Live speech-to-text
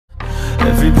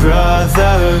every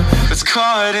brother was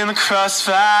caught in the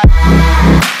crossfire.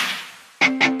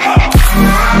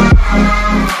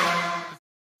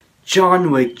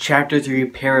 John Wick Chapter 3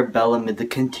 Parabellum is the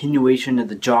continuation of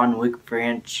the John Wick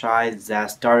franchise that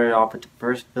started off with the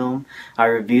first film. I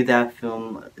reviewed that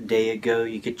film a day ago.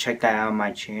 You could check that out on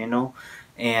my channel.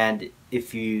 And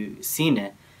if you've seen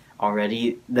it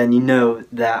already, then you know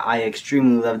that I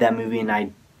extremely love that movie, and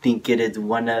I think it is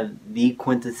one of the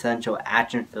quintessential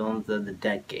action films of the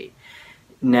decade.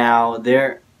 Now,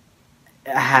 there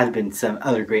has been some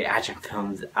other great action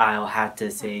films, I'll have to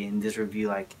say, in this review,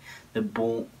 like The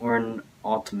Bourne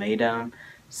Ultimatum,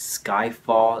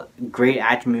 Skyfall, great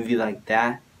action movie like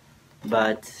that.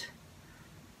 But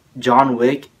John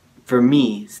Wick, for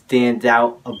me, stands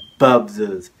out above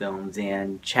those films,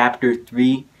 and Chapter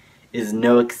 3 is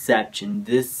no exception.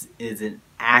 This is an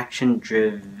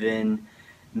action-driven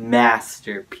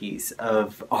masterpiece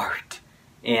of art,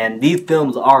 and these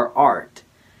films are art.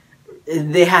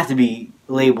 They have to be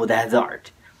labeled as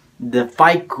art. The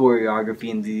fight choreography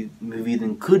in these movies,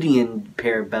 including in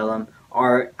Parabellum,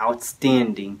 are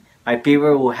outstanding. My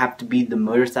favorite will have to be the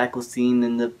motorcycle scene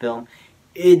in the film.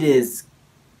 It is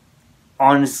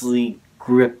honestly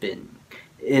gripping.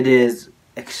 It is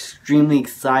extremely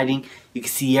exciting. You can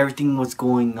see everything what's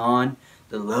going on.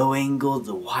 The low angles,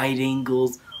 the wide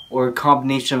angles, or a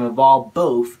combination of all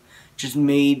both, just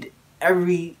made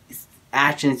every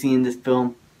action scene in this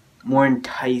film more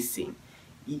enticing.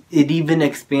 It even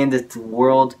expands its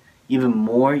world even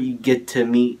more. You get to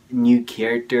meet new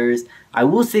characters. I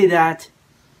will say that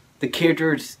the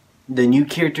new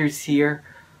characters here,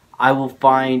 I will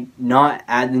find not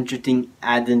as interesting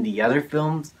as in the other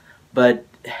films, but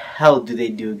hell do they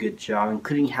do a good job,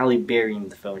 including Halle Berry in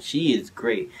the film. She is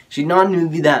great. She's not in the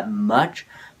movie that much,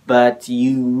 but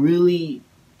you really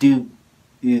do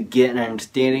get an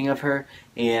understanding of her,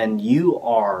 and you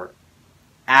are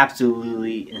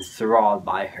absolutely enthralled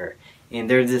by her. And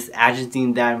there's this action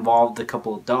scene that involved a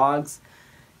couple of dogs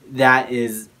that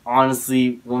is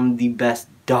honestly one of the best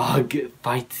dog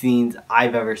fight scenes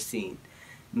I've ever seen.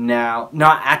 Now,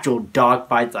 not actual dog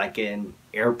fights like in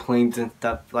airplanes and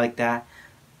stuff like that,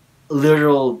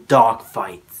 literal dog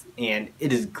fights, and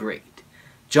it is great.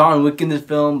 John Wick in this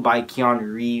film by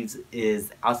Keanu Reeves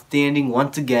is outstanding.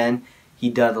 Once again, he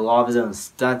does a lot of his own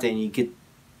stunts, and you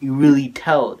really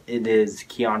tell it is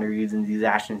Keanu Reeves in these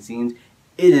action scenes.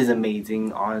 It is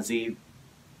amazing, honestly.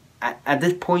 At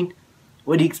this point,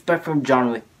 what do you expect from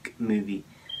John Wick movie?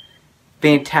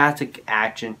 Fantastic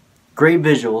action, great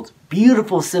visuals,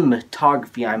 beautiful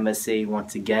cinematography, I must say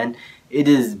once again. It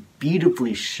is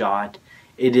beautifully shot.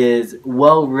 It is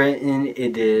well written.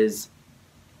 It is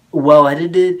well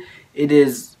edited. It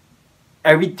is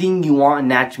everything you want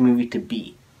an action movie to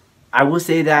be. I will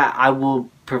say that I will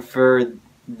prefer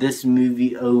this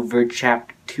movie over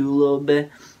Chapter 2 a little bit,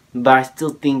 but I still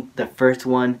think the first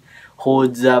one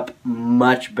holds up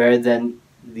much better than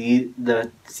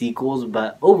the sequels.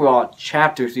 But overall,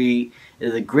 Chapter 3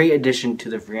 is a great addition to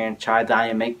the franchise. I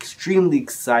am extremely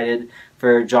excited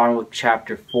for John Wick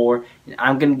Chapter 4, and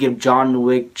I'm going to give John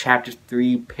Wick Chapter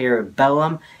 3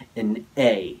 Parabellum an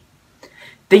A.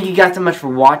 Thank you guys so much for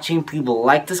watching. Please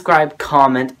like, subscribe,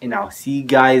 comment, and I'll see you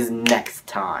guys next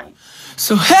time.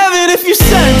 So heaven, if you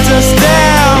sent us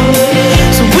down,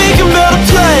 so we can build a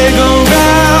place